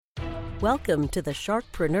Welcome to the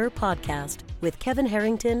Sharkpreneur Podcast with Kevin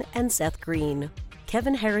Harrington and Seth Green.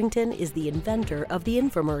 Kevin Harrington is the inventor of the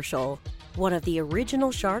infomercial, one of the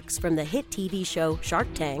original sharks from the hit TV show Shark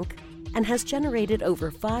Tank, and has generated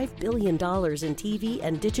over $5 billion in TV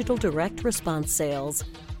and digital direct response sales.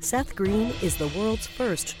 Seth Green is the world's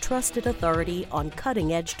first trusted authority on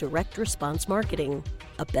cutting-edge direct response marketing,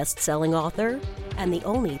 a best-selling author, and the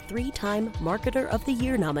only 3-time Marketer of the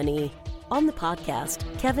Year nominee. On the podcast,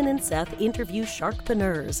 Kevin and Seth interview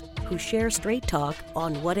sharkpreneurs who share straight talk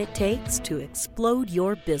on what it takes to explode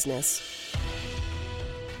your business.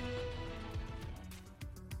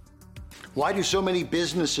 Why do so many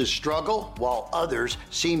businesses struggle while others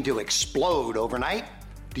seem to explode overnight?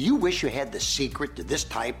 Do you wish you had the secret to this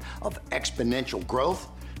type of exponential growth?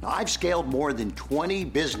 Now, I've scaled more than 20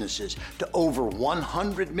 businesses to over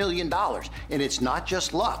 $100 million, and it's not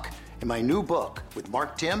just luck. In my new book with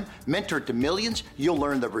Mark Tim, Mentor to Millions, you'll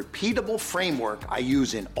learn the repeatable framework I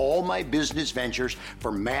use in all my business ventures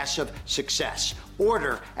for massive success.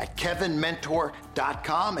 Order at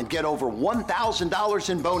kevinmentor.com and get over $1,000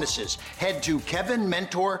 in bonuses. Head to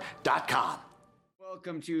kevinmentor.com.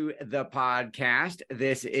 Welcome to the podcast.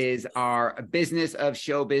 This is our Business of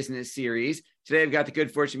Show Business series. Today, I've got the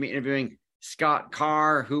good fortune of interviewing Scott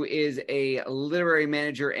Carr, who is a literary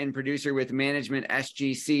manager and producer with Management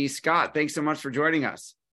SGC. Scott, thanks so much for joining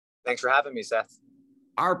us. Thanks for having me, Seth.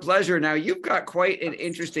 Our pleasure. Now, you've got quite an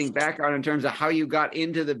interesting background in terms of how you got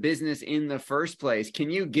into the business in the first place. Can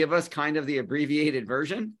you give us kind of the abbreviated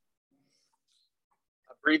version?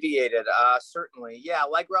 Abbreviated, certainly. Yeah,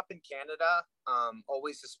 well, I grew up in Canada,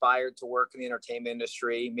 always aspired to work in the entertainment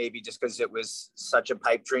industry, maybe just because it was such a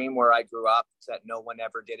pipe dream where I grew up that no one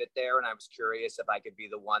ever did it there. And I was curious if I could be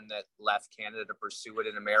the one that left Canada to pursue it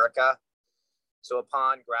in America. So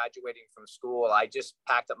upon graduating from school, I just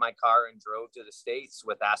packed up my car and drove to the States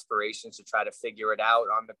with aspirations to try to figure it out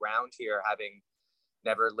on the ground here, having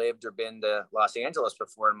never lived or been to Los Angeles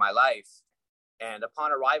before in my life. And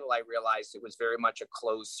upon arrival, I realized it was very much a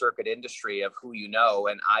closed circuit industry of who you know,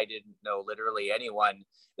 and I didn't know literally anyone.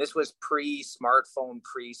 This was pre-smartphone,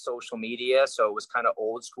 pre-social media, so it was kind of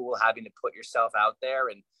old school, having to put yourself out there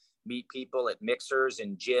and meet people at mixers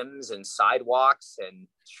and gyms and sidewalks and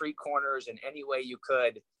street corners and any way you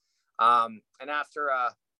could. And after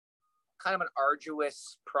a kind of an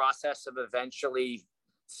arduous process of eventually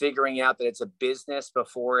figuring out that it's a business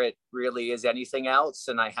before it really is anything else,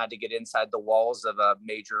 and I had to get inside the walls of a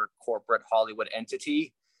major corporate Hollywood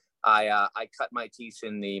entity, I cut my teeth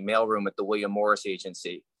in the mailroom at the William Morris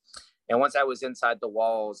agency. And once I was inside the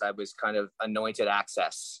walls, I was kind of anointed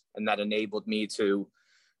access, and that enabled me to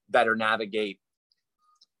better navigate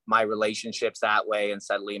my relationships that way. And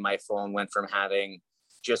suddenly my phone went from having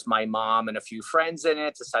just my mom and a few friends in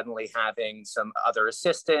it to suddenly having some other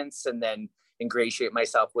assistants, and then ingratiate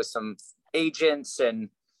myself with some agents. And,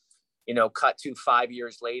 cut to 5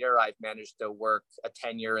 years later, I've managed to work a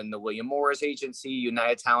tenure in the William Morris agency,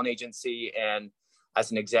 United Talent agency, and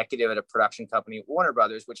as an executive at a production company, Warner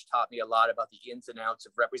Brothers, which taught me a lot about the ins and outs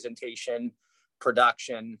of representation,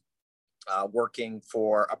 production, working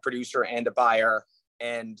for a producer and a buyer.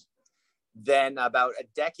 And then about a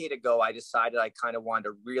decade ago, I decided I kind of wanted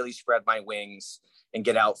to really spread my wings and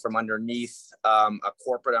get out from underneath a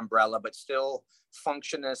corporate umbrella, but still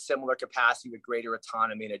function in a similar capacity with greater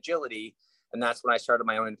autonomy and agility. And that's when I started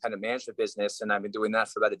my own independent management business. And I've been doing that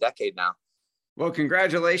for about a decade now. Well,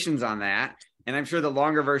 congratulations on that. And I'm sure the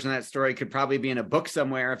longer version of that story could probably be in a book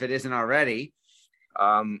somewhere if it isn't already.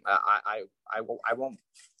 I won't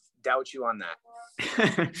doubt you on that.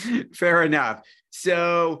 Fair enough.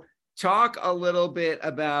 So talk a little bit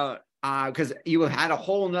about, because you have had a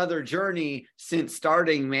whole nother journey since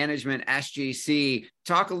starting Management SGC.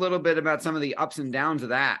 Talk a little bit about some of the ups and downs of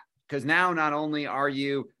that, because now not only are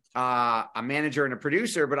you a manager and a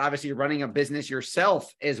producer, but obviously you're running a business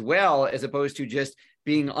yourself as well, as opposed to just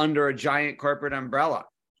being under a giant corporate umbrella.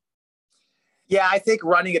 Yeah, I think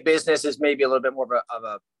running a business is maybe a little bit more of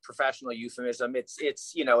a professional euphemism. It's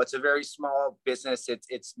a very small business.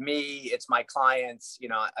 It's me, it's my clients,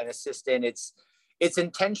 an assistant. It's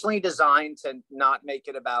intentionally designed to not make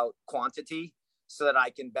it about quantity so that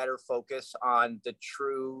I can better focus on the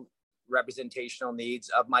true representational needs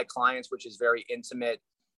of my clients, which is very intimate,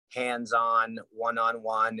 hands-on,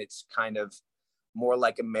 one-on-one. It's kind of more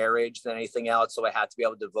like a marriage than anything else. So I had to be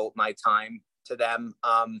able to devote my time to them.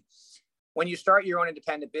 When you start your own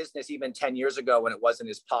independent business, even 10 years ago, when it wasn't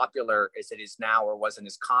as popular as it is now, or wasn't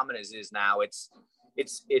as common as it is now, it's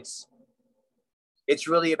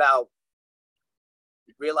really about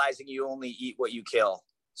realizing you only eat what you kill.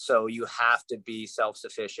 So you have to be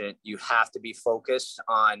self-sufficient. You have to be focused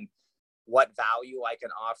on what value I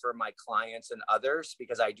can offer my clients and others,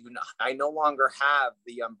 because I no longer have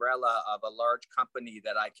the umbrella of a large company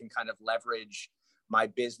that I can kind of leverage my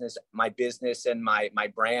business and my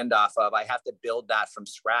brand off of. I have to build that from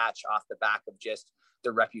scratch off the back of just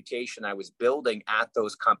the reputation I was building at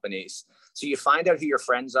those companies. So you find out who your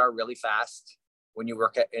friends are really fast when you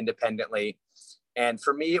work independently. And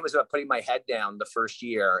for me, it was about putting my head down the first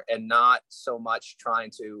year and not so much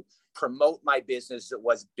trying to promote my business. It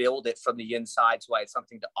was build it from the inside so I had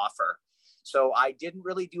something to offer. So I didn't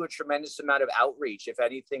really do a tremendous amount of outreach. If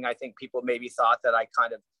anything, I think people maybe thought that I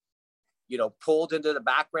kind of, pulled into the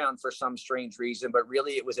background for some strange reason, but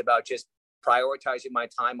really it was about just prioritizing my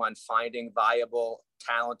time on finding viable,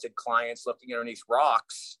 talented clients looking underneath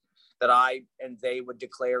rocks that I and they would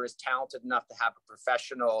declare as talented enough to have a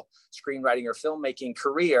professional screenwriting or filmmaking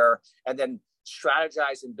career, and then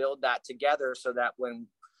strategize and build that together so that when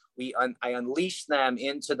I unleash them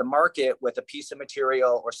into the market with a piece of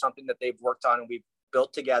material or something that they've worked on and we've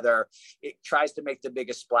built together, it tries to make the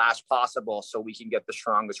biggest splash possible so we can get the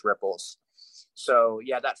strongest ripples. So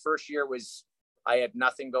yeah, that first year I had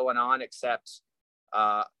nothing going on except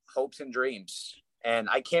hopes and dreams. And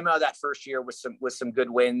I came out of that first year with some good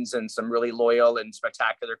wins and some really loyal and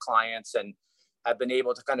spectacular clients, and have been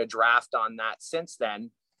able to kind of draft on that since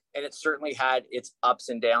then. And it certainly had its ups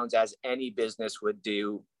and downs, as any business would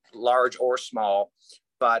do, large or small.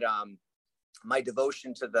 But my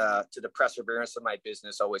devotion to the perseverance of my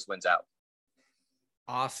business always wins out.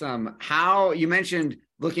 Awesome. How you mentioned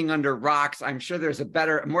looking under rocks. I'm sure there's a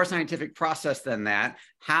better, more scientific process than that.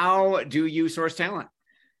 How do you source talent?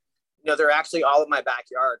 They're actually all in my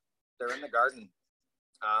backyard. They're in the garden.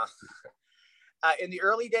 In the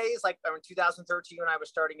early days, like in 2013, when I was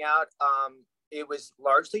starting out, it was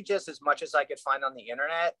largely just as much as I could find on the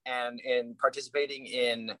internet and in participating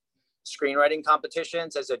in screenwriting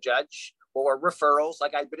competitions as a judge, or referrals.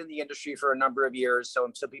 Like, I'd been in the industry for a number of years, so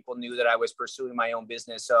people knew that I was pursuing my own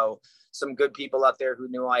business. So some good people out there who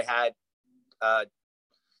knew I had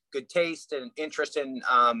good taste and interest in,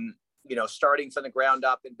 starting from the ground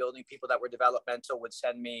up and building people that were developmental would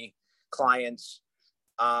send me clients.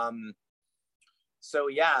 So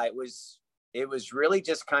yeah, it was really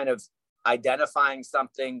just kind of identifying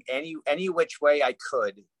something any which way I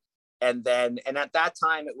could. And at that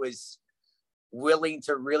time, it was willing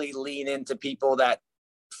to really lean into people that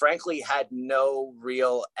frankly had no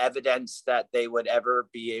real evidence that they would ever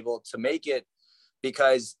be able to make it,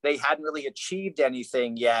 because they hadn't really achieved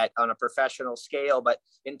anything yet on a professional scale. But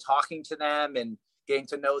in talking to them and getting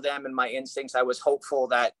to know them and my instincts, I was hopeful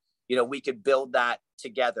that, we could build that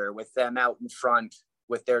together with them out in front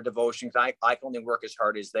with their devotion. I can only work as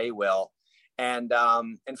hard as they will. And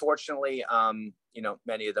unfortunately,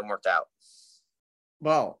 many of them worked out.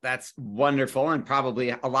 Well, that's wonderful, and probably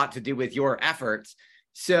a lot to do with your efforts.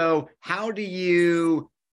 So how do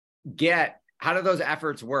those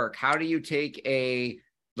efforts work? How do you take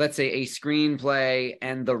let's say a screenplay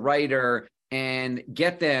and the writer and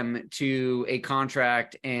get them to a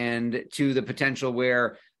contract and to the potential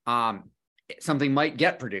where something might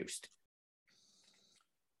get produced?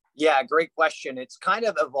 Yeah, great question. It's kind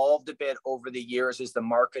of evolved a bit over the years as the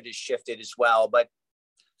market has shifted as well. But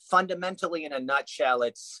fundamentally, in a nutshell,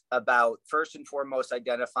 it's about, first and foremost,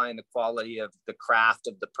 identifying the quality of the craft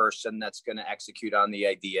of the person that's going to execute on the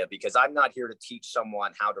idea, because I'm not here to teach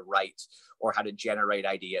someone how to write or how to generate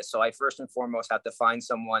ideas. So I first and foremost have to find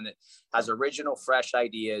someone that has original, fresh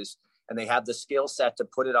ideas, and they have the skill set to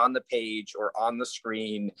put it on the page or on the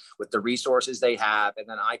screen with the resources they have. And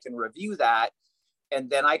then I can review that, and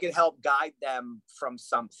then I can help guide them from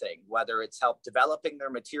something, whether it's help developing their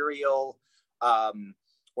material,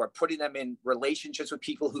 or putting them in relationships with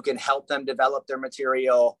people who can help them develop their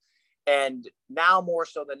material. And now more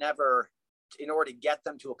so than ever, in order to get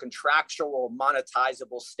them to a contractual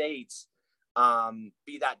monetizable state,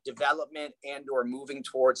 be that development and or moving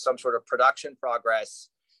towards some sort of production progress,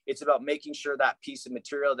 it's about making sure that piece of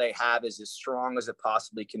material they have is as strong as it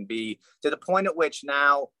possibly can be, to the point at which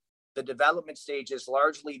now the development stage is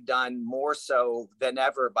largely done more so than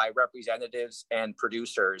ever by representatives and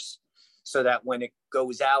producers, so that when it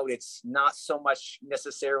goes out, it's not so much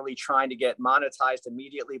necessarily trying to get monetized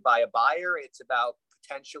immediately by a buyer. It's about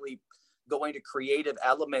potentially going to creative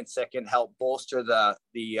elements that can help bolster the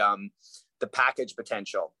package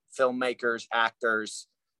potential. Filmmakers, actors,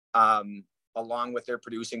 along with their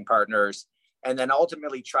producing partners, and then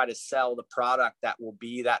ultimately try to sell the product that will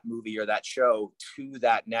be that movie or that show to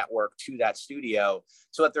that network, to that studio,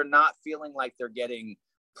 so that they're not feeling like they're getting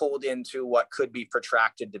pulled into what could be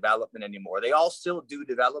protracted development anymore. They all still do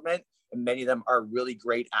development, and many of them are really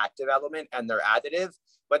great at development and they're additive,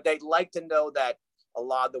 but they'd like to know that a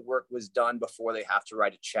lot of the work was done before they have to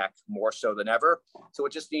write a check, more so than ever. So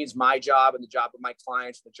it just means my job and the job of my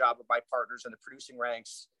clients, the job of my partners in the producing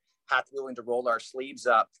ranks have to be willing to roll our sleeves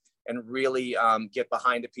up and really get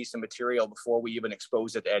behind a piece of material before we even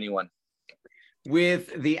expose it to anyone.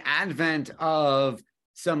 With the advent of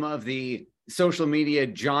some of the social media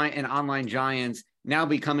giant and online giants now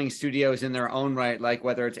becoming studios in their own right, like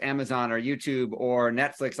whether it's Amazon or YouTube or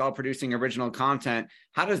Netflix, all producing original content,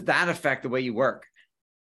 how does that affect the way you work?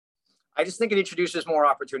 I just think it introduces more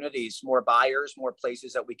opportunities, more buyers, more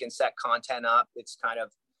places that we can set content up. It's kind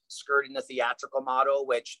of skirting the theatrical model,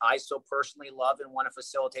 which I so personally love and want to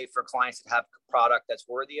facilitate for clients that have a product that's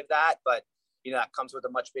worthy of that. But, you know, that comes with a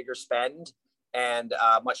much bigger spend and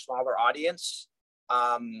a much smaller audience,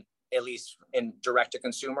 at least in direct to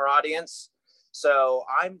consumer audience. So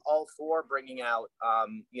I'm all for bringing out,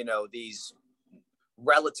 you know, these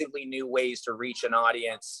relatively new ways to reach an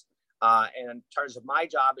audience. And in terms of my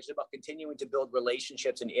job, it's about continuing to build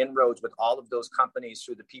relationships and inroads with all of those companies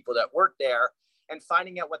through the people that work there and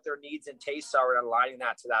finding out what their needs and tastes are and aligning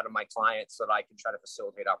that to that of my clients so that I can try to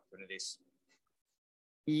facilitate opportunities.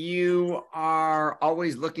 You are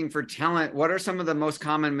always looking for talent. What are some of the most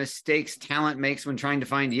common mistakes talent makes when trying to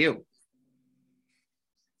find you?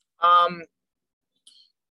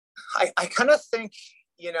 I kind of think,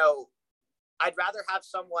 you know, I'd rather have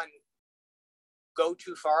someone go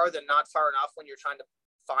too far than not far enough when you're trying to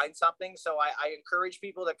find something. So I encourage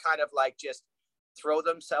people to kind of like just throw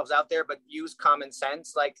themselves out there, but use common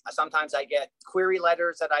sense. Like sometimes I get query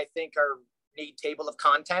letters that I think need table of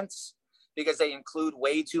contents because they include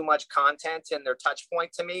way too much content in their touch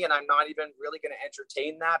point to me. And I'm not even really going to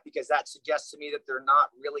entertain that because that suggests to me that they're not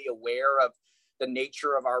really aware of the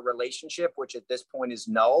nature of our relationship, which at this point is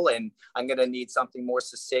null. And I'm going to need something more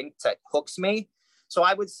succinct that hooks me. So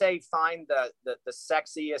I would say find the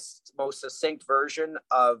sexiest, most succinct version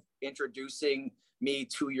of introducing me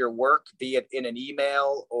to your work, be it in an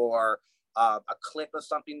email or a clip of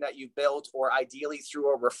something that you built, or ideally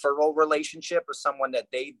through a referral relationship with someone that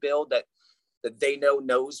they build that they know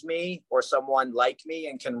knows me, or someone like me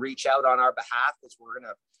and can reach out on our behalf, because we're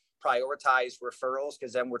going to prioritize referrals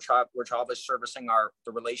because then we're always servicing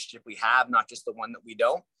the relationship we have, not just the one that we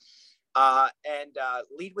don't. And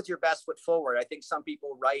lead with your best foot forward. I think some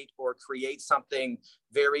people write or create something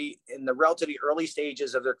very in the relatively early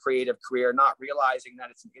stages of their creative career, not realizing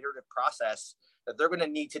that it's an iterative process that they're going to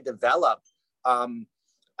need to develop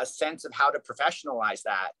a sense of how to professionalize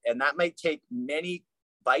that. And that may take many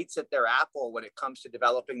bites at their apple when it comes to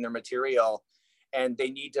developing their material. And they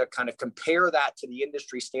need to kind of compare that to the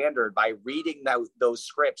industry standard by reading those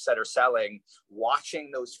scripts that are selling,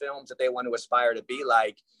 watching those films that they want to aspire to be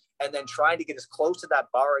like, and then trying to get as close to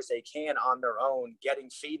that bar as they can on their own, getting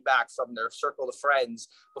feedback from their circle of friends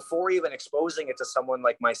before even exposing it to someone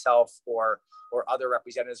like myself or other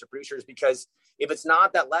representatives or producers. Because if it's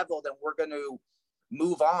not that level, then we're going to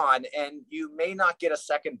move on and you may not get a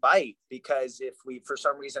second bite, because if we, for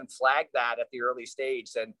some reason, flag that at the early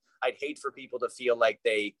stage, then I'd hate for people to feel like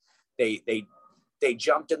they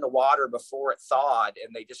jumped in the water before it thawed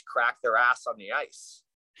and they just cracked their ass on the ice.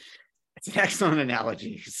 It's an excellent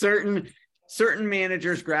analogy. Certain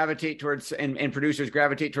managers gravitate towards and producers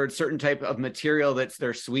gravitate towards certain type of material that's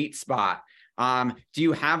their sweet spot. Do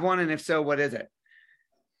you have one? And if so, what is it?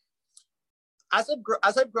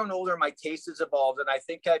 As I've grown older, my taste has evolved, and I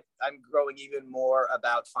think I'm growing even more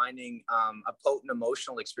about finding a potent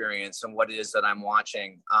emotional experience in what it is that I'm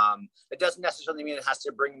watching. It doesn't necessarily mean it has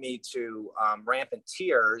to bring me to rampant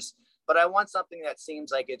tears, but I want something that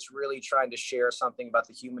seems like it's really trying to share something about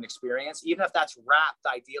the human experience, even if that's wrapped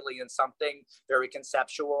ideally in something very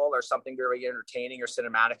conceptual or something very entertaining or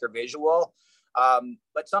cinematic or visual,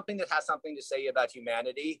 but something that has something to say about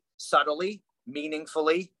humanity subtly,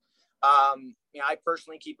 meaningfully. I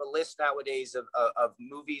personally keep a list nowadays of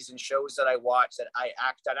movies and shows that I watch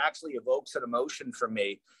that actually evokes an emotion from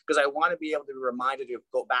me, because I want to be able to be reminded to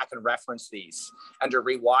go back and reference these and to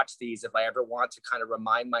rewatch these if I ever want to kind of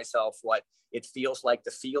remind myself what it feels like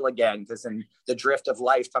to feel again, because in the drift of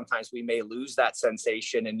life, sometimes we may lose that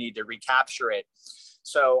sensation and need to recapture it.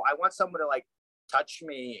 So I want someone to like touch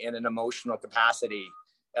me in an emotional capacity,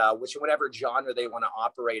 which whatever genre they want to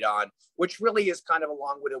operate on, which really is kind of a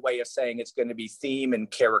long-winded way of saying it's going to be theme and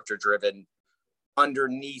character driven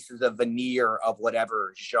underneath the veneer of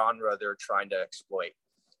whatever genre they're trying to exploit.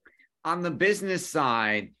 On the business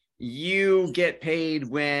side, you get paid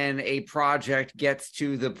when a project gets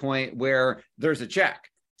to the point where there's a check.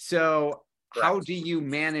 So how do you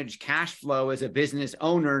manage cash flow as a business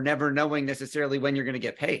owner, never knowing necessarily when you're going to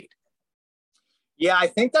get paid? Yeah, I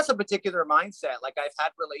think that's a particular mindset. Like I've had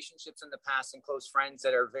relationships in the past and close friends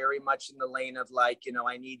that are very much in the lane of like,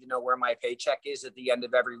 I need to know where my paycheck is at the end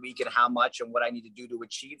of every week and how much and what I need to do to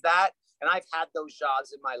achieve that. And I've had those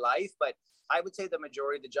jobs in my life, but I would say the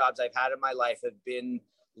majority of the jobs I've had in my life have been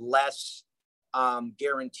less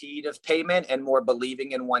guaranteed of payment and more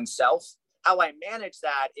believing in oneself. How I manage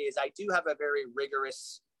that is I do have a very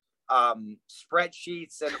rigorous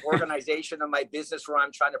spreadsheets and organization of my business where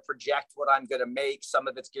I'm trying to project what I'm going to make. Some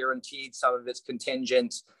of it's guaranteed, some of it's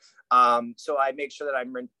contingent. So I make sure that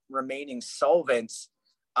I'm remaining solvent.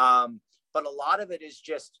 But a lot of it is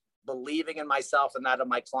just believing in myself and that of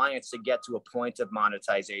my clients to get to a point of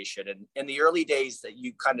monetization. And in the early days that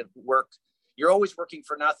you kind of work, you're always working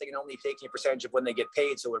for nothing and only taking a percentage of when they get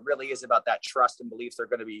paid. So it really is about that trust and belief they're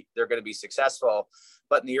going to be successful.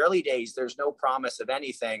 But in the early days, there's no promise of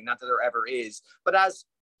anything, not that there ever is. But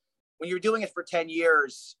when you're doing it for 10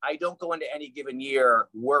 years, I don't go into any given year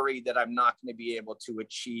worried that I'm not going to be able to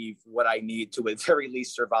achieve what I need to at very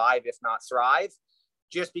least survive, if not thrive,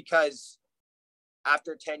 just because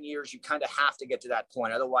after 10 years, you kind of have to get to that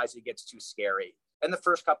point. Otherwise, it gets too scary. And the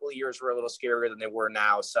first couple of years were a little scarier than they were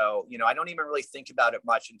now. So, I don't even really think about it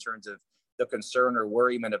much in terms of the concern or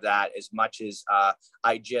worryment of that as much as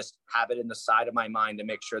I just have it in the side of my mind to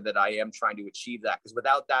make sure that I am trying to achieve that. Because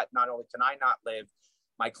without that, not only can I not live,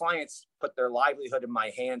 my clients put their livelihood in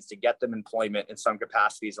my hands to get them employment in some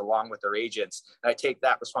capacities along with their agents. And I take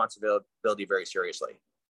that responsibility very seriously.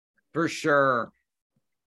 For sure.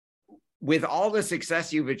 With all the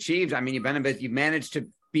success you've achieved, you've managed to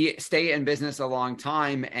stay in business a long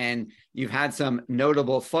time, and you've had some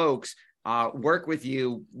notable folks work with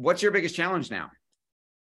you. What's your biggest challenge now?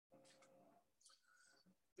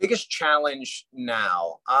 Biggest challenge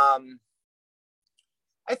now? I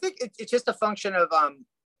think it's just a function of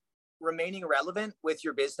remaining relevant with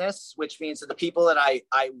your business, which means that the people that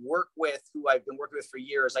I work with, who I've been working with for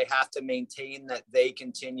years, I have to maintain that they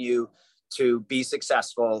continue to be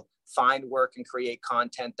successful, find work and create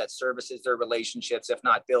content that services their relationships, if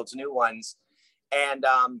not builds new ones. And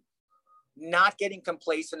not getting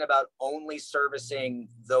complacent about only servicing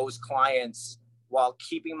those clients while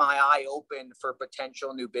keeping my eye open for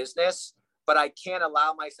potential new business. But I can't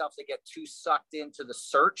allow myself to get too sucked into the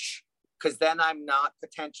search, because then I'm not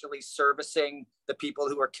potentially servicing the people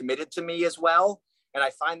who are committed to me as well. And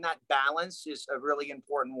I find that balance is a really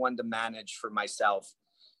important one to manage for myself.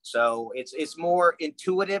 So it's more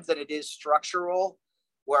intuitive than it is structural,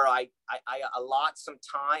 where I allot some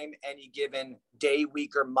time any given day,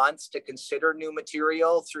 week, or months to consider new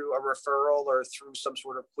material through a referral or through some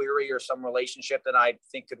sort of query or some relationship that I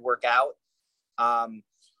think could work out.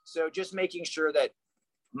 So just making sure that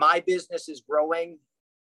my business is growing,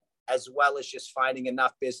 as well as just finding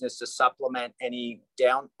enough business to supplement any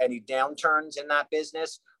downturns in that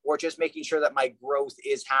business, or just making sure that my growth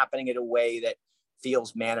is happening in a way that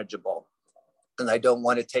feels manageable. And I don't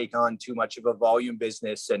want to take on too much of a volume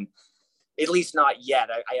business, and at least not yet.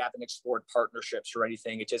 I haven't explored partnerships or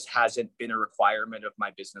anything. It just hasn't been a requirement of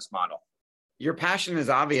my business model. Your passion is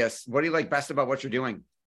obvious. What do you like best about what you're doing?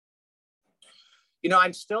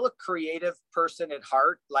 I'm still a creative person at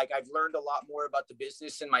heart. Like, I've learned a lot more about the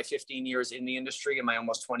business in my 15 years in the industry and my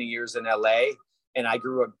almost 20 years in LA. And I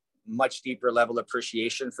grew a much deeper level of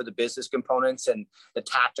appreciation for the business components and the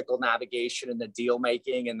tactical navigation and the deal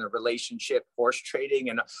making and the relationship horse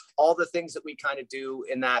trading and all the things that we kind of do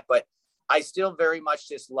in that. But I still very much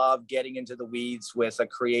just love getting into the weeds with a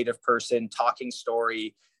creative person, talking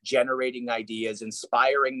story, generating ideas,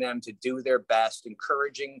 inspiring them to do their best,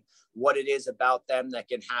 encouraging what it is about them that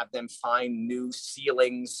can have them find new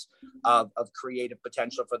ceilings of creative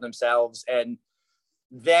potential for themselves. And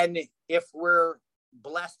then if we're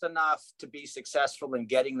blessed enough to be successful in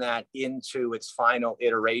getting that into its final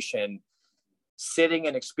iteration, sitting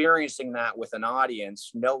and experiencing that with an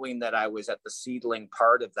audience, knowing that I was at the seedling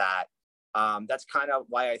part of that, that's kind of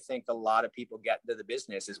why I think a lot of people get into the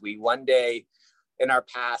business. Is we one day in our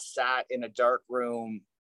past sat in a dark room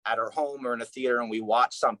at our home or in a theater and we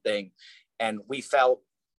watched something and we felt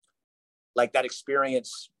like that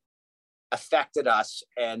experience affected us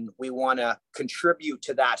and we want to contribute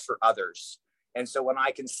to that for others. And so when I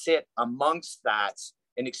can sit amongst that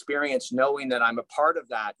and experience knowing that I'm a part of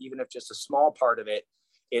that, even if just a small part of it,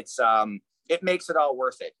 it makes it all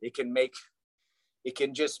worth it. It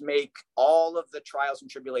can just make all of the trials and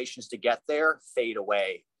tribulations to get there fade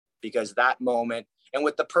away, because that moment, and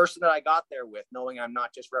with the person that I got there with, knowing I'm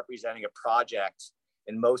not just representing a project,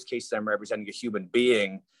 in most cases, I'm representing a human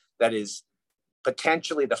being that is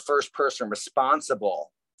potentially the first person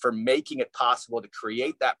responsible for making it possible to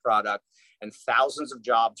create that product and thousands of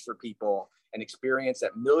jobs for people, an experience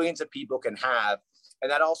that millions of people can have. And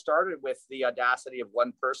that all started with the audacity of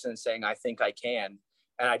one person saying, I think I can.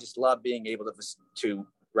 And I just love being able to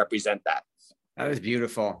represent that. That was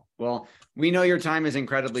beautiful. Well, we know your time is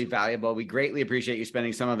incredibly valuable. We greatly appreciate you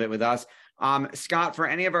spending some of it with us. Scott, for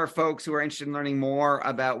any of our folks who are interested in learning more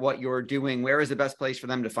about what you're doing, where is the best place for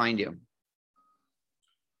them to find you?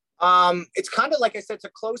 It's kind of like I said, it's a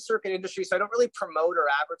closed circuit industry, so I don't really promote or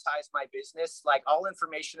advertise my business. Like, all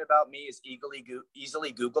information about me is easily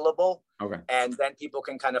Googleable. Okay. And then people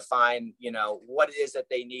can kind of find, what it is that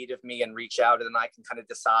they need of me and reach out, and then I can kind of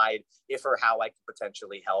decide if or how I can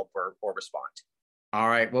potentially help or respond. All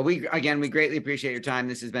right. Well, we greatly appreciate your time.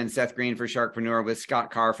 This has been Seth Green for Sharkpreneur with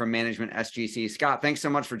Scott Carr from Management SGC. Scott, thanks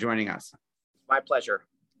so much for joining us. My pleasure.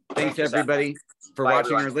 Thanks everybody for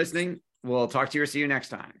watching or listening. We'll talk to you or see you next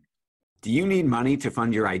time. Do you need money to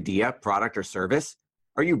fund your idea, product, or service?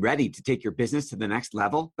 Are you ready to take your business to the next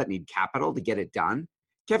level, but need capital to get it done?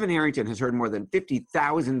 Kevin Harrington has heard more than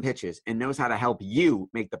 50,000 pitches and knows how to help you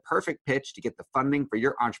make the perfect pitch to get the funding for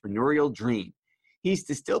your entrepreneurial dream. He's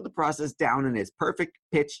distilled the process down in his perfect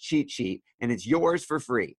pitch cheat sheet, and it's yours for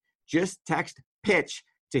free. Just text PITCH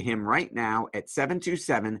to him right now at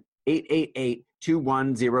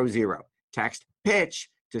 727-888-2100. Text PITCH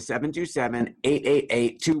to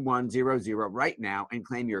 727-888-2100 right now and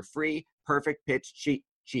claim your free perfect pitch cheat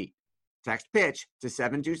sheet. Text PITCH to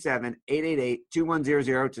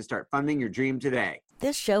 727-888-2100 to start funding your dream today.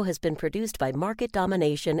 This show has been produced by Market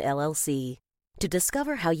Domination, LLC. To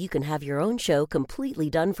discover how you can have your own show completely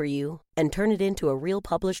done for you and turn it into a real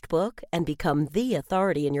published book and become the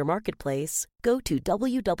authority in your marketplace, go to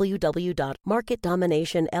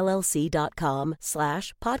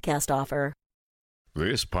www.marketdominationllc.com/podcast offer.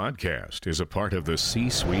 This podcast is a part of the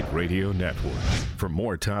C-Suite Radio Network. For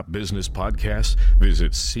more top business podcasts,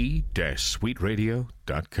 visit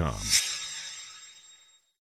c-suiteradio.com.